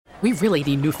We really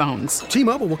need new phones.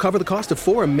 T-Mobile will cover the cost of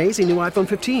 4 amazing new iPhone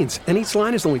 15s, and each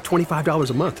line is only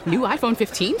 $25 a month. New iPhone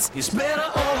 15s? It's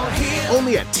better over here.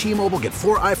 Only at T-Mobile, get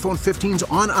 4 iPhone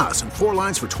 15s on us and 4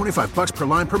 lines for $25 per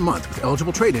line per month with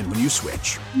eligible trade-in when you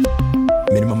switch.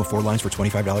 Minimum of 4 lines for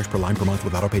 $25 per line per month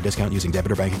with autopay discount using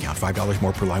debit or bank account. $5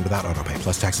 more per line without autopay,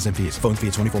 plus taxes and fees. Phone fee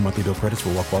at 24 monthly bill credits for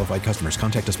well-qualified customers.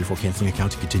 Contact us before canceling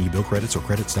account to continue bill credits or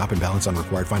credit stop and balance on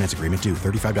required finance agreement due.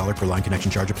 $35 per line connection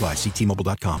charge applies. See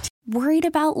T-Mobile.com. Worried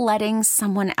about letting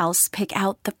someone else pick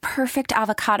out the perfect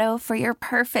avocado for your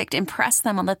perfect impress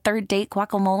them on the third date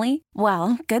guacamole?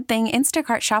 Well, good thing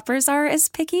Instacart shoppers are as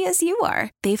picky as you are.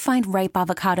 They find ripe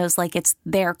avocados like it's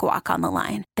their guac on the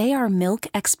line. They are milk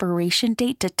expiration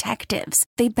date detectives.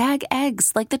 They bag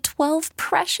eggs like the 12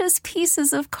 precious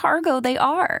pieces of cargo they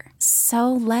are.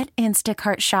 So let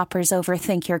Instacart shoppers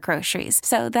overthink your groceries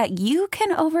so that you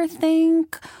can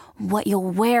overthink what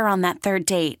you'll wear on that third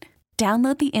date.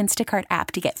 Download the Instacart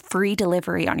app to get free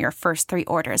delivery on your first 3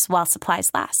 orders while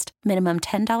supplies last. Minimum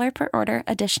 $10 per order.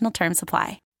 Additional terms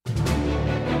apply.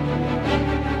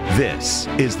 This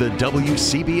is the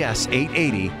WCBS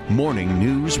 880 Morning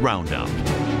News Roundup.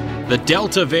 The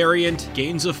Delta variant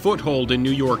gains a foothold in New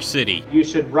York City. You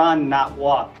should run, not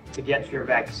walk, to get your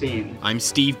vaccine. I'm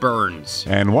Steve Burns.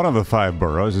 And one of the 5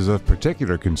 boroughs is of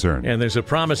particular concern. And there's a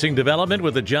promising development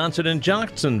with the Johnson &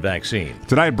 Johnson vaccine.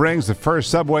 Tonight brings the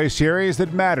first subway series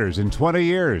that matters in 20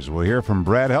 years. We'll hear from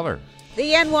Brad Heller.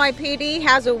 The NYPD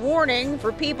has a warning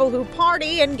for people who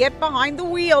party and get behind the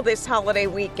wheel this holiday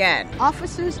weekend.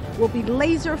 Officers will be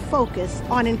laser focused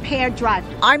on impaired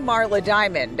driving. I'm Marla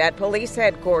Diamond at police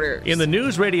headquarters. In the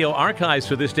news radio archives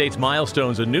for this date's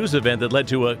milestones, a news event that led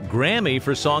to a Grammy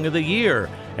for Song of the Year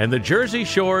and the Jersey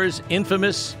Shore's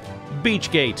infamous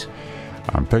Beachgate.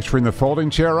 I'm picturing the folding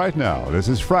chair right now. This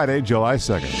is Friday, July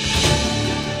 2nd.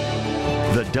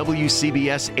 The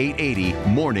WCBS 880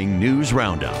 Morning News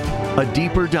Roundup. A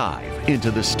deeper dive into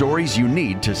the stories you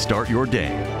need to start your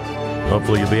day.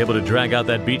 Hopefully you'll be able to drag out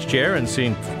that beach chair and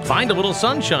find a little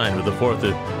sunshine with the 4th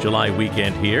of July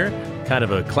weekend here. Kind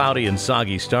of a cloudy and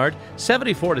soggy start.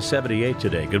 74 to 78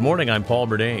 today. Good morning, I'm Paul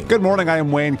Burdane. Good morning, I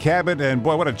am Wayne Cabot. And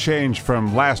boy, what a change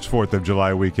from last 4th of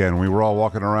July weekend. We were all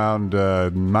walking around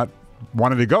not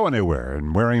wanting to go anywhere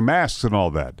and wearing masks and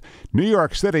all that. New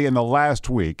York City in the last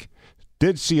week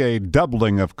did see a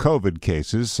doubling of COVID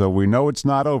cases, so we know it's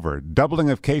not over. Doubling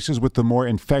of cases with the more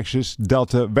infectious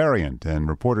Delta variant. And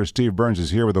reporter Steve Burns is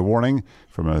here with a warning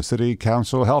from a city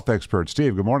council health expert.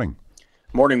 Steve, good morning.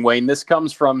 Morning, Wayne. This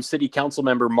comes from City Council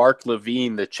member Mark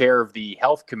Levine, the chair of the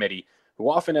Health Committee, who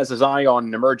often has his eye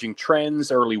on emerging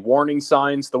trends, early warning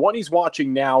signs. The one he's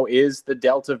watching now is the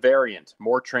Delta variant,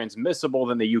 more transmissible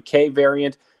than the UK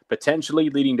variant, potentially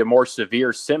leading to more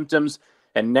severe symptoms.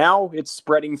 And now it's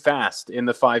spreading fast in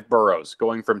the 5 boroughs,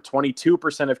 going from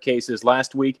 22% of cases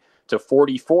last week to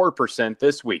 44%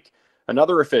 this week.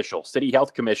 Another official, City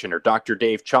Health Commissioner Dr.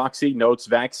 Dave Choksi, notes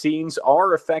vaccines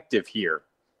are effective here.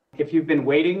 If you've been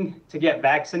waiting to get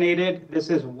vaccinated, this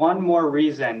is one more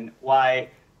reason why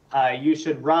you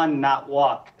should run, not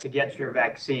walk, to get your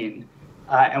vaccine.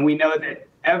 And we know that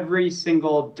every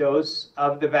single dose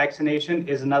of the vaccination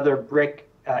is another brick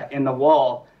in the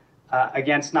wall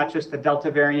against not just the Delta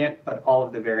variant, but all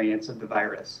of the variants of the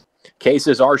virus.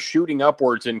 Cases are shooting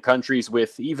upwards in countries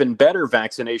with even better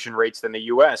vaccination rates than the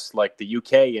U.S., like the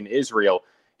UK and Israel.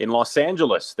 In Los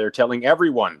Angeles, they're telling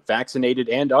everyone, vaccinated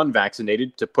and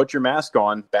unvaccinated, to put your mask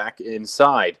on back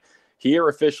inside. Here,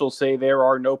 officials say there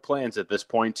are no plans at this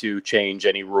point to change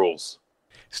any rules.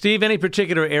 Steve, any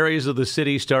particular areas of the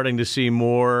city starting to see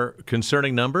more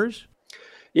concerning numbers?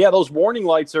 Yeah, those warning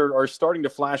lights are starting to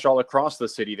flash all across the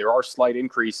city. There are slight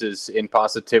increases in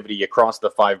positivity across the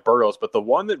 5 boroughs, but the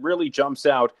one that really jumps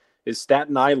out is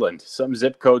Staten Island. Some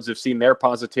zip codes have seen their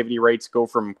positivity rates go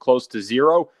from close to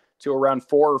 0 to around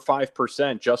 4 or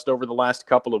 5% just over the last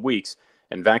couple of weeks.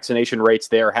 And vaccination rates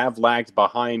there have lagged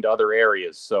behind other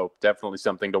areas, so definitely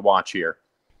something to watch here.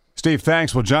 Steve,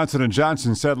 thanks. Well, Johnson &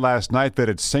 Johnson said last night that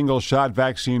its single-shot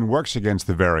vaccine works against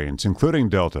the variants, including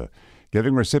Delta,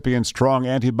 giving recipients strong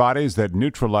antibodies that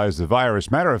neutralize the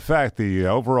virus. Matter of fact, the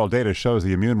overall data shows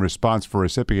the immune response for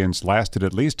recipients lasted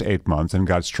at least 8 months and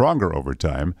got stronger over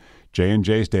time.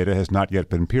 J&J's data has not yet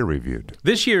been peer-reviewed.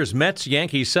 This year's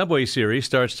Mets-Yankees Subway Series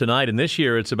starts tonight, and this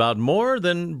year it's about more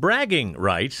than bragging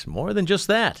rights, more than just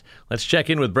that. Let's check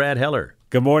in with Brad Heller.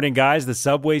 Good morning, guys. The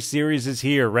Subway Series is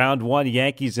here. Round 1,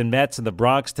 Yankees and Mets in the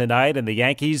Bronx tonight, and the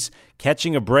Yankees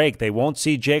catching a break. They won't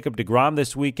see Jacob deGrom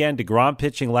this weekend. deGrom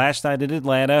pitching last night in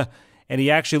Atlanta, and he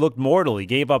actually looked mortal. He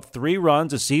gave up 3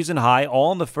 runs, a season high,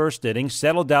 all in the first inning,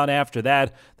 settled down after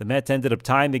that. The Mets ended up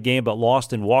tying the game but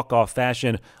lost in walk-off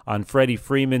fashion on Freddie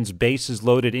Freeman's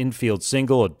bases-loaded infield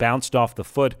single. It bounced off the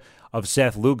foot of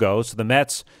Seth Lugo. So the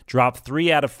Mets dropped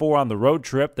 3 out of 4 on the road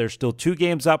trip. They're still 2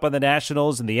 games up on the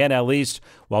Nationals in the NL East.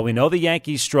 While we know the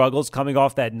Yankees' struggles coming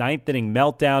off that 9th-inning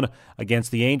meltdown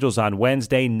against the Angels on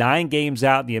Wednesday, 9 games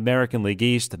out in the American League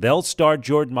East. They'll start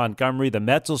Jordan Montgomery. The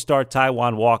Mets will start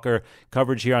Taijuan Walker.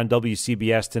 Coverage here on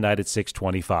WCBS tonight at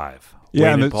 6:25.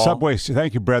 Yeah, and the Subway.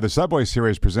 Thank you, Brad. The Subway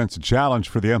Series presents a challenge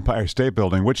for the Empire State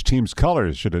Building. Which team's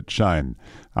colors should it shine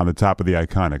on the top of the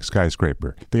iconic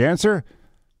skyscraper? The answer?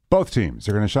 Both teams.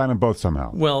 They're going to shine on both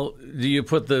somehow. Well, do you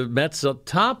put the Mets up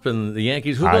top and the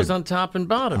Yankees? Who goes on top and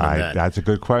bottom in that? That's a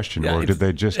good question. Or did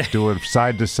they just do it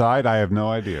side to side? I have no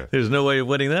idea. There's no way of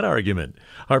winning that argument.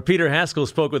 Our Peter Haskell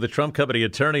spoke with the Trump company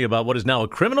attorney about what is now a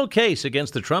criminal case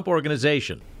against the Trump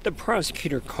organization. The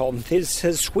prosecutor called this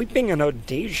a sweeping and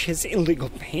audacious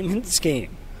illegal payment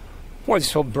scheme.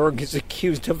 Weisselberg is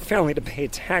accused of failing to pay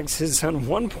taxes on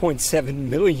 $1.7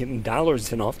 million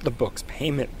in off-the-books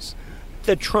payments.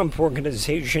 The Trump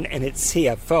Organization and its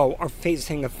CFO are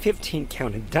facing a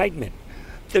 15-count indictment.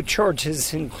 The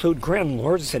charges include grand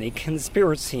larceny,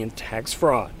 conspiracy, and tax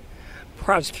fraud.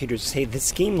 Prosecutors say the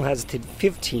scheme lasted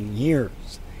 15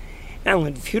 years.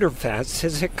 Alan Futerfast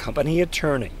is a company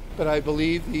attorney. But I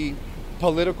believe the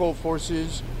political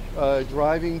forces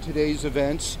driving today's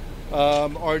events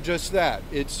are just that.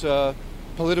 It's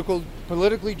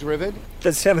politically driven. The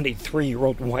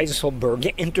 73-year-old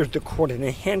Weisselberg entered the court in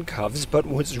handcuffs but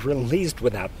was released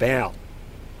without bail.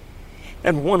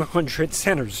 At 100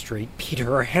 Center Street,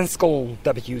 Peter Haskell,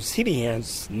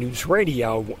 WCBS News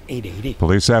Radio 880.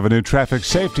 Police have a new traffic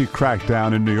safety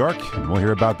crackdown in New York, and we'll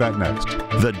hear about that next.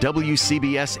 The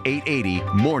WCBS 880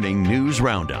 Morning News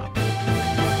Roundup.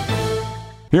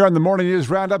 Here on the Morning News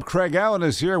Roundup, Craig Allen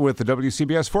is here with the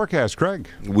WCBS forecast. Craig.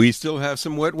 We still have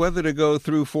some wet weather to go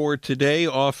through for today,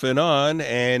 off and on,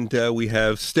 and we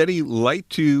have steady light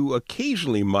to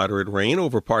occasionally moderate rain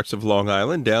over parts of Long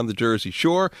Island, down the Jersey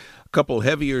Shore. Couple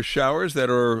heavier showers that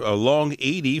are along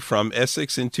 80 from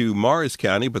Essex into Morris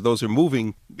County, but those are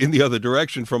moving in the other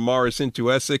direction from Morris into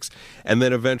Essex and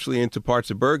then eventually into parts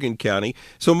of Bergen County.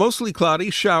 So mostly cloudy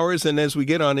showers, and as we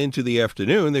get on into the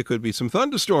afternoon, there could be some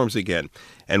thunderstorms again.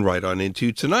 And right on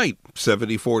into tonight,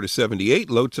 74 to 78,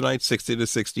 low tonight 60 to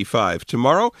 65.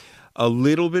 Tomorrow, a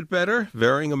little bit better,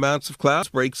 varying amounts of clouds,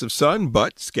 breaks of sun,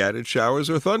 but scattered showers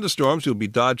or thunderstorms, you'll be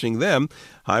dodging them,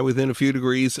 high within a few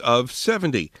degrees of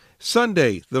 70.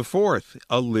 Sunday, the 4th,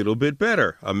 a little bit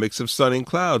better, a mix of sun and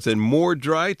clouds and more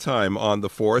dry time on the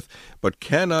 4th, but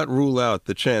cannot rule out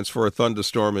the chance for a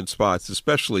thunderstorm in spots,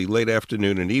 especially late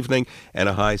afternoon and evening, and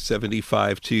a high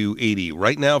 75 to 80.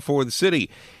 Right now for the city,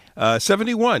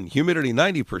 71, humidity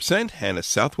 90%, and a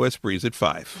southwest breeze at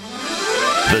 5.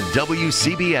 The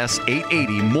WCBS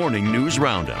 880 Morning News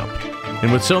Roundup.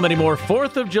 And with so many more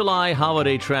 4th of July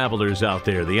holiday travelers out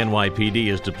there, the NYPD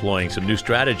is deploying some new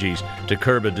strategies to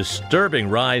curb a disturbing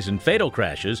rise in fatal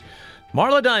crashes.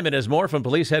 Marla Diamond has more from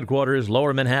Police Headquarters,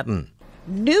 Lower Manhattan.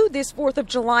 New this 4th of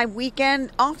July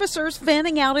weekend, officers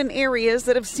fanning out in areas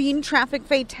that have seen traffic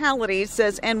fatalities,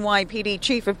 says NYPD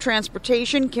Chief of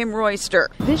Transportation Kim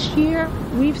Royster. This year,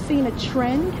 we've seen a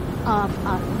trend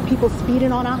of people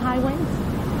speeding on our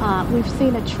highways. We've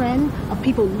seen a trend of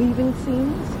people leaving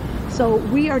scenes. So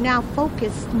we are now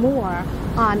focused more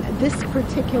on this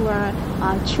particular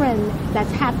trend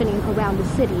that's happening around the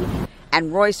city.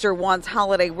 And Royster wants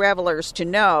holiday revelers to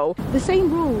know the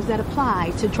same rules that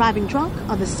apply to driving drunk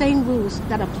are the same rules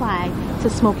that apply to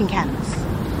smoking cannabis.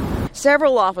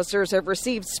 Several officers have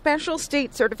received special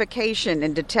state certification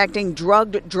in detecting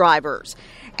drugged drivers.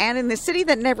 And in the city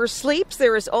that never sleeps,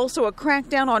 there is also a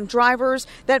crackdown on drivers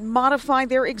that modify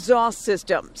their exhaust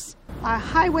systems. Our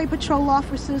highway patrol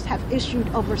officers have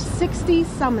issued over 60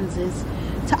 summonses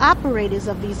to operators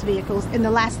of these vehicles in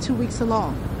the last 2 weeks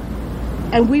alone.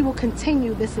 And we will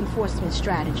continue this enforcement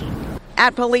strategy.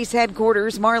 At Police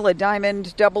Headquarters, Marla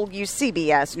Diamond,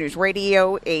 WCBS News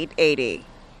Radio 880.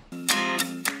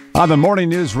 On the Morning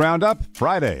News Roundup,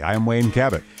 Friday, I'm Wayne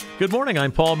Cabot. Good morning,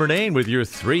 I'm Paul Murnane with your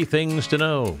 3 things to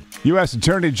know. U.S.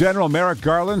 Attorney General Merrick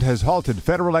Garland has halted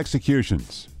federal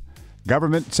executions.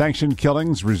 Government-sanctioned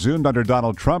killings resumed under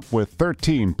Donald Trump, with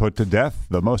 13 put to death,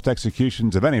 the most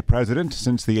executions of any president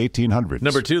since the 1800s.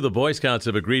 Number 2, the Boy Scouts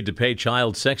have agreed to pay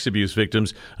child sex abuse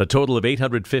victims a total of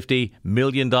 $850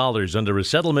 million under a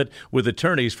settlement with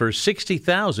attorneys for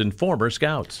 60,000 former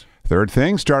Scouts. Third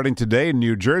thing, starting today,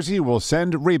 New Jersey will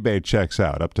send rebate checks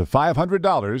out up to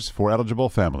 $500 for eligible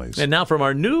families. And now from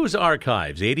our news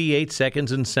archives, 88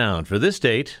 seconds in sound for this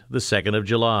date, the 2nd of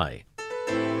July.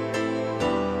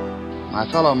 My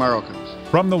fellow Americans,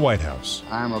 from the White House,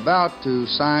 I am about to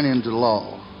sign into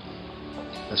law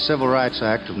the Civil Rights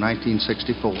Act of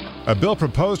 1964. A bill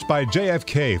proposed by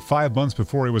JFK 5 months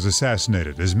before he was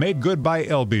assassinated is made good by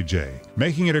LBJ,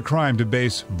 making it a crime to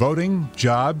base voting,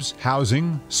 jobs,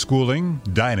 housing, schooling,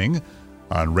 dining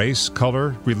on race,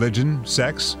 color, religion,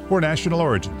 sex, or national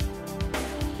origin.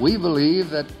 We believe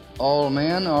that all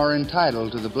men are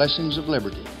entitled to the blessings of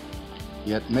liberty,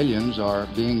 yet millions are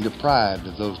being deprived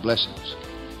of those blessings,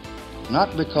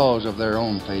 not because of their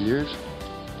own failures,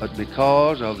 but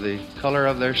because of the color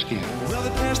of their skin. Well,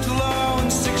 they passed a law in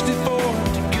 64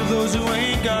 to give those who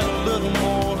ain't got a little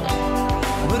more,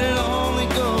 but it only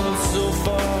goes so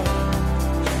far.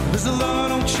 Because the law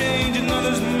don't change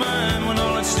another's mind when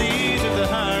all it sees at the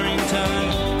hiring time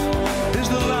is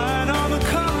the line on the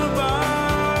color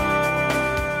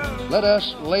bar. Let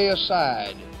us lay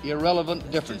aside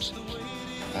irrelevant differences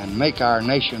and make our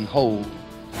nation whole.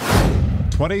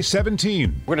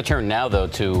 2017. We're going to turn now, though,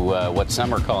 to what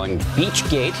some are calling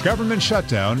Beachgate. Government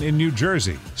shutdown in New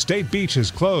Jersey. State beaches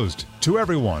closed to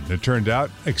everyone, it turned out,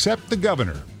 except the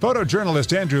governor.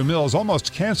 Photojournalist Andrew Mills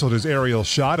almost canceled his aerial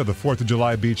shot of the 4th of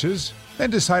July beaches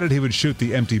and decided he would shoot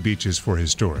the empty beaches for his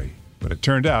story. But it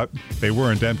turned out they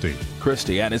weren't empty.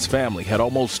 Christie and his family had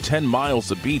almost 10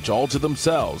 miles of beach all to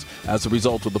themselves as a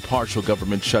result of the partial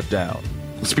government shutdown.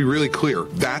 Let's be really clear.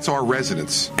 That's our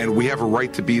residence, and we have a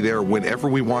right to be there whenever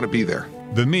we want to be there.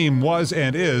 The meme was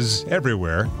and is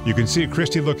everywhere. You can see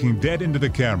Christie looking dead into the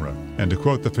camera. And to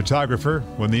quote the photographer,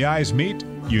 when the eyes meet,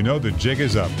 you know the jig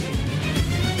is up.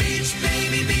 Beach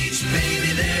baby,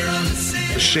 they're on the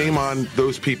sea. Shame on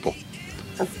those people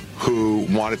who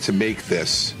wanted to make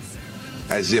this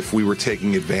as if we were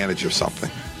taking advantage of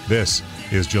something. This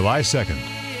is July 2nd.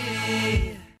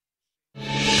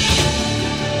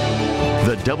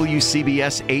 The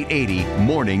WCBS 880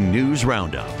 Morning News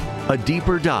Roundup. A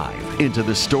deeper dive into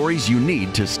the stories you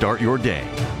need to start your day.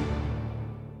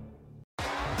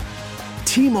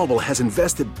 T-Mobile has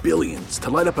invested billions to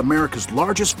light up America's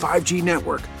largest 5G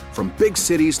network, from big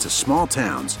cities to small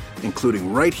towns,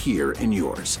 including right here in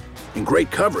yours. And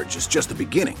great coverage is just the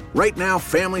beginning. Right now,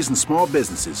 families and small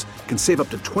businesses can save up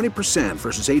to 20%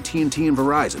 versus AT&T and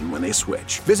Verizon when they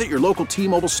switch. Visit your local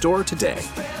T-Mobile store today.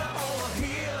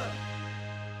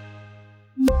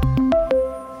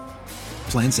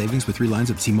 Plan savings with 3 lines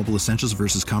of T-Mobile Essentials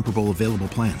versus comparable available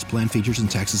plans. Plan features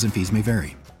and taxes and fees may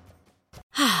vary.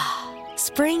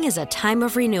 Spring is a time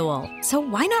of renewal, so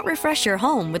why not refresh your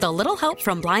home with a little help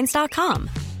from Blinds.com?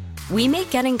 We make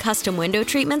getting custom window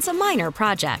treatments a minor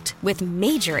project with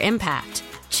major impact.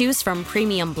 Choose from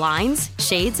premium blinds,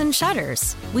 shades, and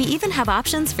shutters. We even have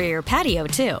options for your patio,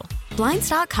 too.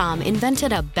 Blinds.com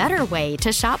invented a better way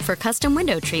to shop for custom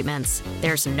window treatments.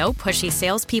 There's no pushy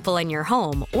salespeople in your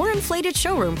home or inflated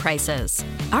showroom prices.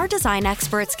 Our design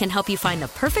experts can help you find the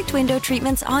perfect window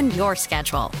treatments on your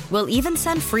schedule. We'll even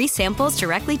send free samples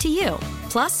directly to you.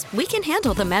 Plus, we can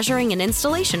handle the measuring and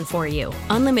installation for you.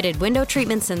 Unlimited window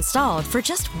treatments installed for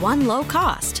just one low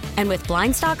cost. And with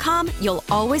Blinds.com, you'll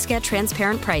always get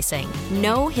transparent pricing.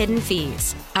 No hidden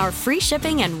fees. Our free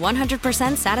shipping and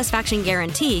 100% satisfaction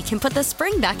guarantee can put the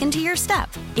spring back into your step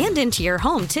and into your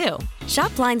home, too.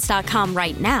 Shop Blinds.com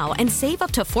right now and save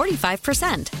up to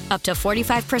 45%. Up to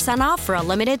 45% off for a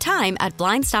limited time at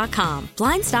Blinds.com.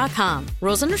 Blinds.com.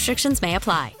 Rules and restrictions may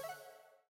apply.